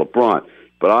good as LeBron.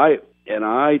 But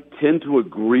I tend to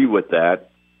agree with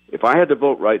that. If I had to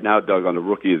vote right now, Doug, on the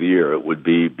Rookie of the Year, it would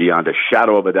be beyond a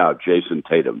shadow of a doubt Jason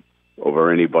Tatum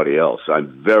over anybody else.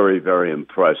 I'm very, very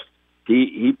impressed.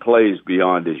 He plays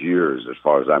beyond his years as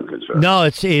far as I'm concerned. No,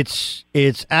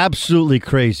 it's absolutely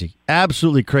crazy.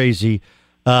 Absolutely crazy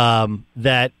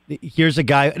that here's a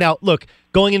guy. Now, look,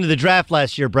 going into the draft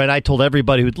last year, Brent, I told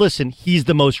everybody who'd listen, he's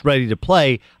the most ready to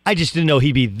play. I just didn't know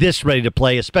he'd be this ready to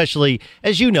play, especially,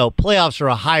 as you know, playoffs are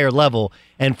a higher level.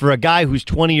 And for a guy who's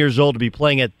 20 years old to be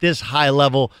playing at this high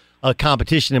level of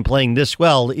competition and playing this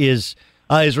well is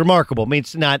remarkable. I mean,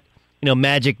 it's not,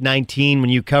 Magic 19 when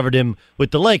you covered him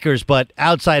with the Lakers, but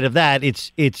outside of that,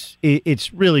 it's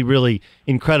really, really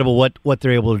incredible what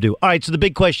they're able to do. All right, so the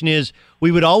big question is, we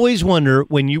would always wonder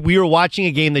when we were watching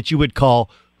a game that you would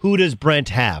call, who does Brent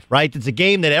have, right? It's a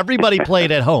game that everybody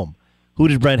played at home. Who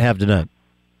does Brent have tonight?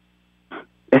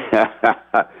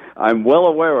 I'm well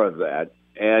aware of that,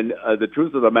 and the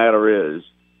truth of the matter is,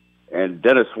 and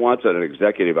Dennis Swanson, an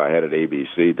executive I had at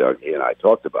ABC, Doug, he and I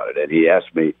talked about it, and he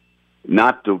asked me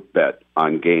not to bet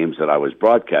on games that I was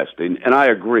broadcasting, and I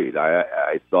agreed.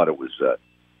 I thought it was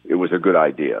a good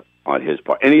idea on his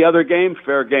part. Any other game,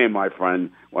 fair game, my friend.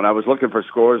 When I was looking for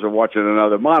scores or watching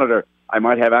another monitor, I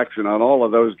might have action on all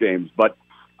of those games, but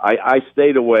I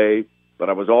stayed away,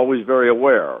 but I was always very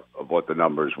aware of what the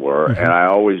numbers were, and I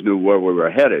always knew where we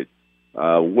were headed.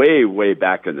 Way, way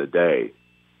back in the day,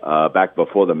 back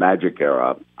before the Magic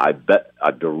era, I bet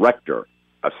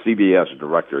a CBS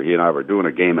director, he and I were doing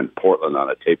a game in Portland on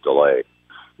a tape delay,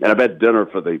 And I bet dinner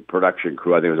for the production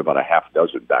crew, I think it was about a half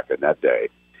dozen back in that day.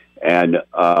 And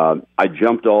I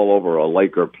jumped all over a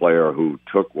Laker player who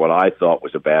took what I thought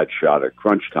was a bad shot at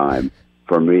crunch time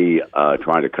for me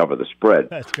trying to cover the spread.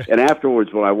 And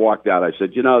afterwards, when I walked out, I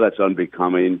said, that's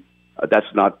unbecoming. That's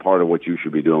not part of what you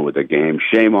should be doing with the game.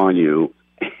 Shame on you.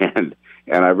 And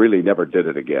I really never did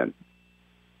it again.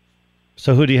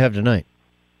 So who do you have tonight?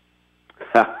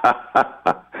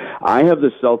 I have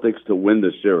the Celtics to win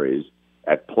the series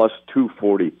at plus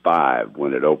 245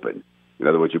 when it opened. In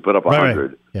other words, you put up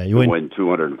 100, yeah, you win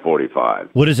 245.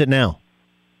 What is it now?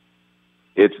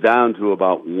 It's down to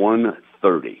about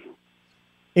 130.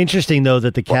 Interesting, though,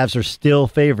 that the Cavs are still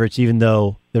favorites, even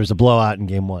though there's a blowout in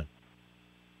Game 1.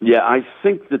 Yeah, I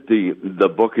think that the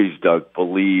bookies, Doug,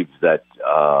 believe that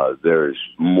there's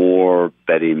more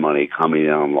betting money coming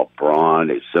in on LeBron.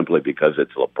 It's simply because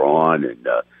it's LeBron, and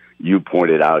you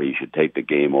pointed out he should take the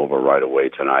game over right away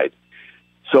tonight.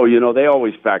 So, they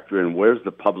always factor in where's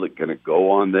the public going to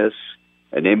go on this,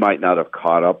 and they might not have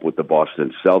caught up with the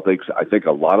Boston Celtics. I think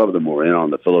a lot of them were in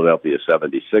on the Philadelphia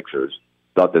 76ers,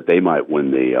 thought that they might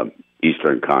win the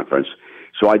Eastern Conference.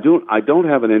 So I don't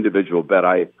have an individual bet.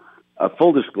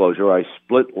 Full disclosure, I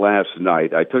split last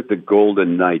night. I took the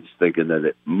Golden Knights thinking that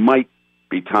it might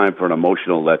be time for an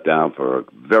emotional letdown for a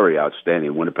very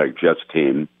outstanding Winnipeg Jets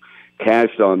team.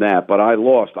 Cashed on that, but I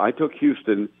lost. I took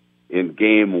Houston in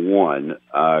Game 1,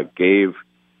 gave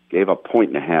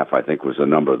 1.5, I think was the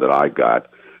number that I got.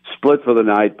 Split for the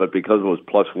night, but because it was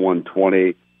plus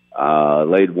 120,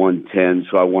 laid 110,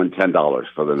 so I won $10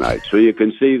 for the night. So you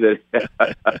can see that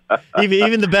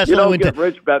even the best you one don't went get to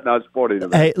rich betting on sporting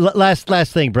events. Hey,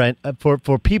 last thing, Brent. For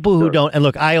people who don't, and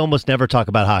look, I almost never talk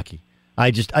about hockey.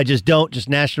 I just don't. Just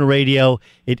national radio,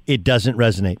 it doesn't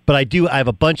resonate. But I do. I have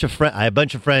a bunch of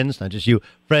friends, not just you,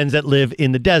 friends that live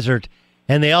in the desert,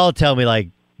 and they all tell me like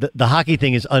the hockey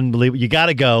thing is unbelievable. You got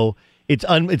to go.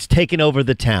 It's taken over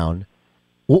the town.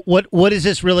 What is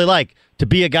this really like to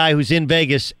be a guy who's in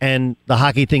Vegas and the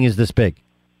hockey thing is this big?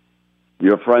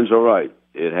 Your friends are right.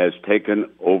 It has taken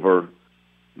over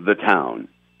the town.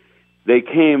 They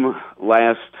came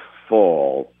last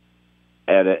fall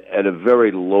at a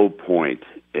very low point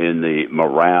in the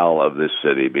morale of this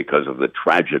city because of the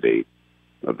tragedy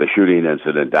of the shooting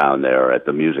incident down there at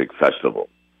the music festival.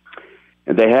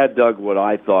 And they had, Doug, what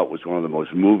I thought was one of the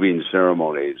most moving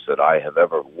ceremonies that I have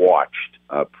ever watched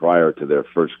prior to their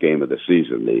first game of the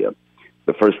season.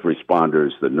 The first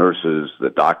responders, the nurses, the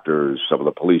doctors, some of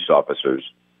the police officers,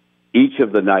 each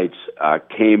of the nights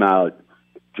came out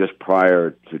just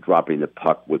prior to dropping the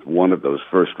puck with one of those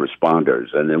first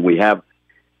responders. And then we have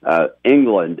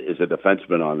England is a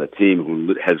defenseman on the team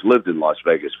who has lived in Las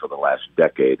Vegas for the last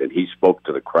decade, and he spoke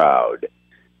to the crowd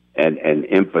and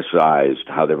emphasized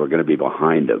how they were going to be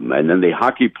behind him. And then the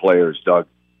hockey players, Doug,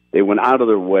 they went out of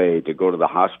their way to go to the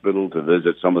hospital to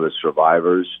visit some of the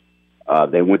survivors.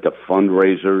 They went to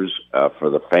fundraisers for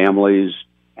the families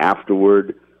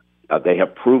afterward. They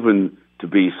have proven to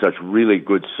be such really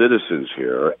good citizens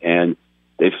here, and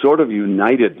they've sort of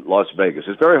united Las Vegas.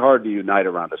 It's very hard to unite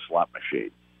around a slot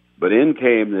machine. But in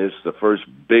came the first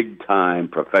big-time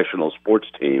professional sports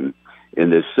team in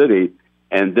this city,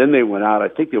 and then they went out. I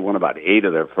think they won about 8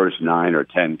 of their first 9 or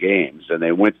 10 games, and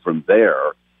they went from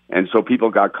there. And so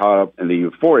people got caught up in the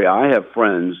euphoria. I have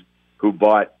friends who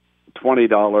bought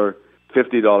 $20,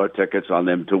 $50 tickets on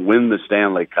them to win the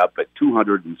Stanley Cup at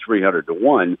 200 and 300 to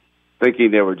 1,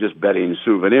 thinking they were just betting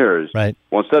souvenirs. Right.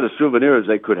 Well, instead of souvenirs,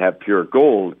 they could have pure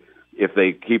gold if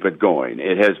they keep it going.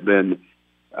 It has been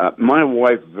my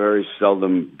wife very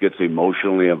seldom gets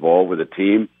emotionally involved with a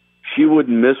team. She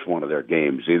wouldn't miss one of their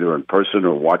games, either in person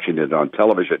or watching it on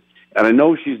television. And I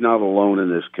know she's not alone in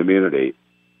this community.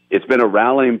 It's been a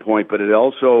rallying point, but it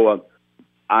also,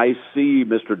 I see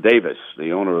Mr. Davis,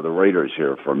 the owner of the Raiders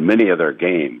here, for many of their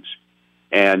games.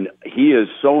 And he is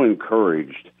so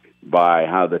encouraged by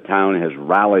how the town has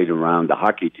rallied around the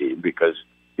hockey team because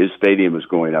his stadium is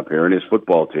going up here and his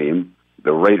football team,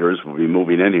 the Raiders, will be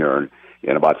moving in here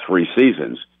in about 3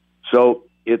 seasons. So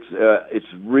it's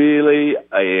really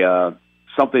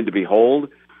something to behold.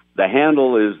 The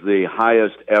handle is the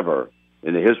highest ever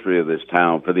in the history of this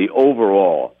town for the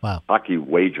overall hockey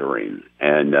wagering,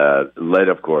 and led,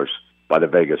 of course, by the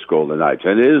Vegas Golden Knights.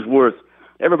 And it is worth,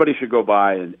 everybody should go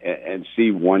by and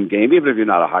see one game, even if you're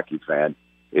not a hockey fan.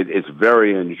 It's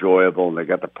very enjoyable, and they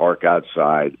got the park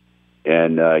outside,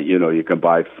 and you can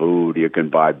buy food, you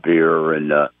can buy beer,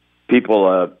 and people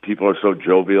are so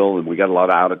jovial, and we got a lot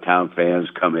of out-of-town fans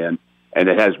come in, and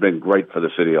it has been great for the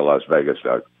city of Las Vegas,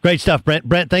 Doug. Great stuff, Brent.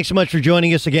 Brent, thanks so much for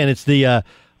joining us again. It's the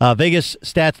Vegas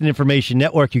Stats and Information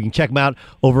Network. You can check them out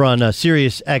over on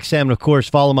Sirius XM. And, of course,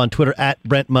 follow him on Twitter at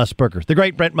Brent Musburger. The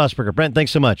great Brent Musburger. Brent,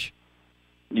 thanks so much.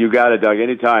 You got it, Doug.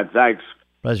 Anytime. Thanks.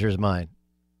 Pleasure is mine.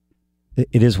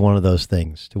 It is one of those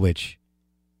things to which,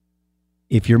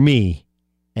 if you're me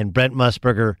and Brent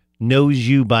Musburger knows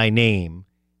you by name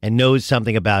and knows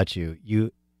something about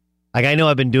you, like, I know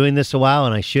I've been doing this a while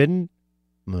and I shouldn't.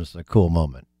 It's a cool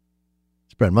moment.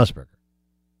 It's Brent Musburger,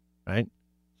 right?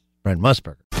 Brent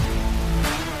Musburger.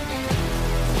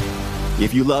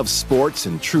 If you love sports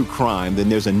and true crime, then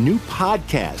there's a new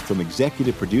podcast from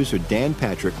executive producer Dan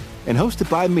Patrick and hosted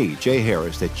by me, Jay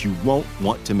Harris, that you won't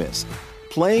want to miss.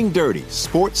 Playing Dirty: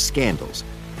 Sports Scandals.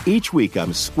 Each week,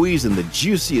 I'm squeezing the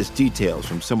juiciest details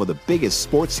from some of the biggest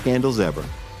sports scandals ever.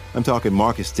 I'm talking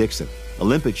Marcus Dixon,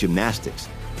 Olympic gymnastics,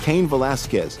 Cain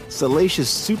Velasquez, salacious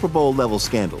Super Bowl-level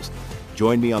scandals.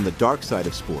 Join me on the dark side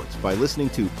of sports by listening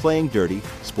to Playing Dirty: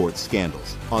 Sports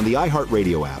Scandals on the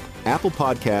iHeartRadio app, Apple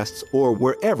Podcasts, or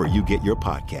wherever you get your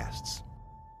podcasts.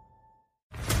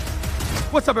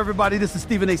 What's up, everybody? This is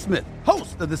Stephen A. Smith,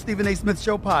 host of the Stephen A. Smith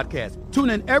Show podcast. Tune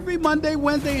in every Monday,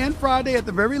 Wednesday, and Friday at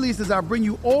the very least as I bring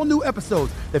you all new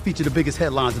episodes that feature the biggest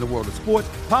headlines in the world of sports,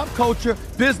 pop culture,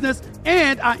 business,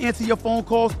 and I answer your phone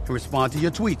calls and respond to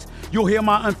your tweets. You'll hear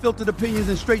my unfiltered opinions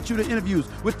and straight-shooter interviews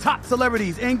with top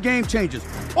celebrities and game changers.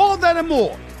 All that and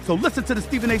more. So listen to the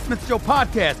Stephen A. Smith Show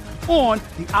podcast on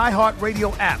the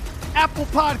iHeartRadio app, Apple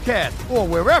Podcasts, or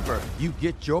wherever you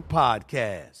get your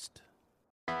podcast.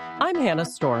 I'm Hannah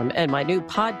Storm, and my new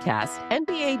podcast,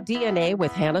 NBA DNA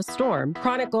with Hannah Storm,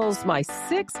 chronicles my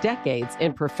 6 decades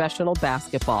in professional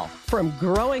basketball. From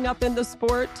growing up in the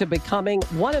sport to becoming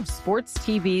one of sports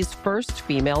TV's first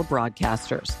female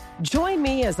broadcasters. Join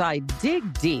me as I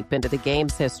dig deep into the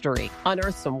game's history,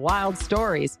 unearth some wild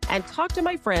stories, and talk to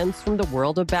my friends from the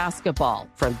world of basketball,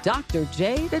 from Dr.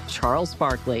 J to Charles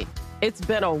Barkley. It's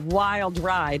been a wild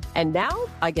ride, and now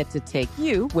I get to take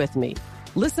you with me.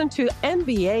 Listen to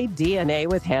NBA DNA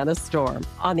with Hannah Storm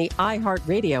on the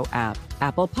iHeartRadio app,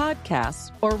 Apple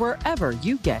Podcasts, or wherever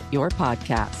you get your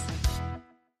podcasts.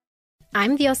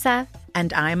 I'm Diosa.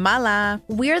 And I'm Mala.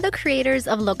 We're the creators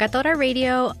of Locatora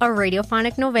Radio, a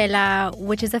radiophonic novela,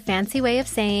 which is a fancy way of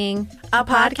saying a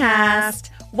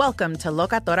podcast. Welcome to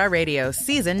Locatora Radio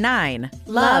Season 9.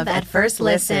 Love at First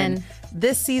Listen.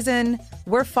 This season,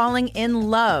 we're falling in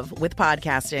love with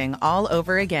podcasting all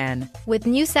over again. With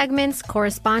new segments,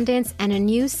 correspondence, and a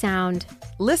new sound.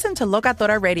 Listen to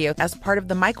Locatora Radio as part of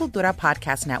the Michael Dura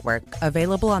Podcast Network,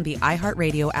 available on the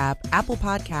iHeartRadio app, Apple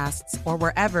Podcasts, or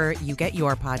wherever you get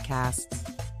your podcasts.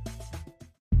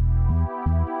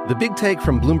 The Big Take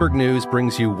from Bloomberg News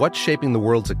brings you what's shaping the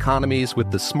world's economies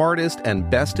with the smartest and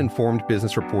best-informed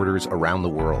business reporters around the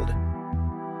world.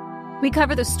 We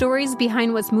cover the stories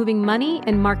behind what's moving money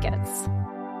in markets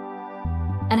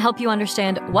and help you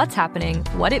understand what's happening,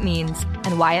 what it means,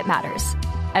 and why it matters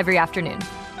every afternoon.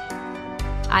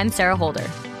 I'm Sarah Holder.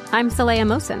 I'm Saleha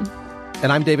Mohsen.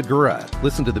 And I'm David Gura.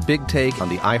 Listen to The Big Take on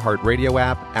the iHeartRadio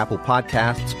app, Apple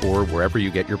Podcasts, or wherever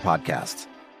you get your podcasts.